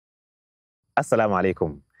Assalamu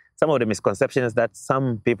alaikum. Some of the misconceptions that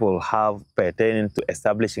some people have pertaining to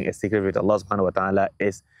establishing a secret with Allah subhanahu wa ta'ala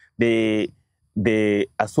is they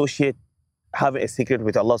associate having a secret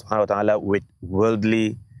with Allah subhanahu wa ta'ala with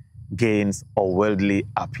worldly gains or worldly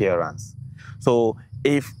appearance. So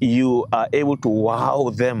if you are able to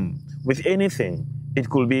wow them with anything, it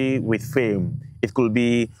could be with fame, it could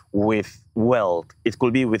be with wealth, it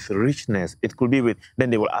could be with richness, it could be with,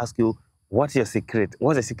 then they will ask you, what's your secret?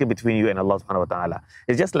 What's the secret between you and Allah subhanahu wa ta'ala?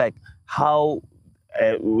 It's just like how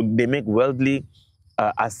they make worldly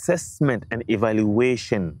assessment and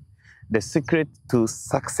evaluation. The secret to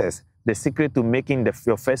success, the secret to making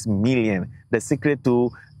your first million, the secret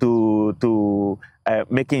to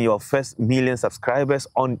making your first million subscribers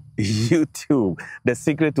on YouTube, the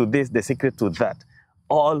secret to this, the secret to that,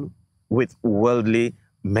 all with worldly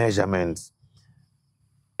measurements.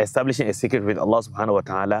 Establishing a secret with Allah subhanahu wa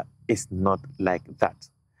ta'ala is not like that.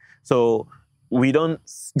 So we don't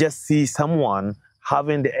just see someone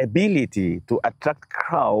having the ability to attract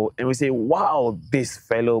crowd and we say, wow, this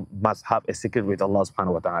fellow must have a secret with Allah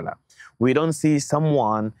subhanahu wa ta'ala. We don't see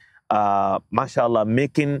someone, mashallah,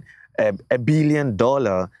 making $1 billion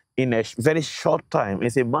in a very short time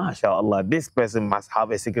and say, mashallah, this person must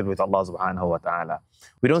have a secret with Allah subhanahu wa ta'ala.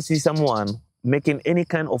 We don't see someone making any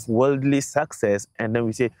kind of worldly success and then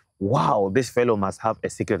we say, wow, this fellow must have a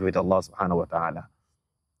secret with Allah subhanahu wa ta'ala.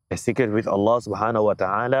 A secret with Allah subhanahu wa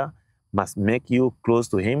ta'ala must make you close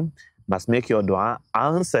to Him, must make your dua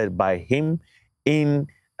answered by Him in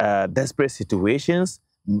desperate situations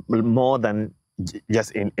more than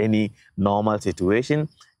just in any normal situation.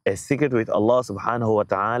 A secret with Allah subhanahu wa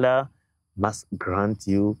ta'ala must grant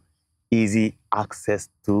you easy access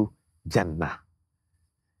to Jannah.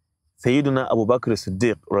 Sayyiduna Abu Bakr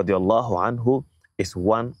as-Siddiq radiallahu anhu is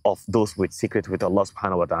one of those with secret with Allah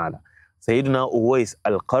subhanahu wa ta'ala. Sayyiduna Uwais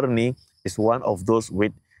al-Qarni is one of those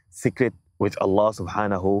with secret with Allah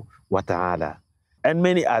subhanahu wa ta'ala. And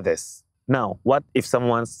many others. Now, what if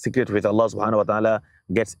someone's secret with Allah subhanahu wa ta'ala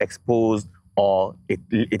gets exposed or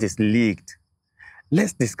it is leaked?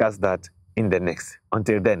 Let's discuss that in the next.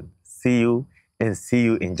 Until then, see you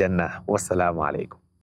in Jannah. Wassalamu alaikum.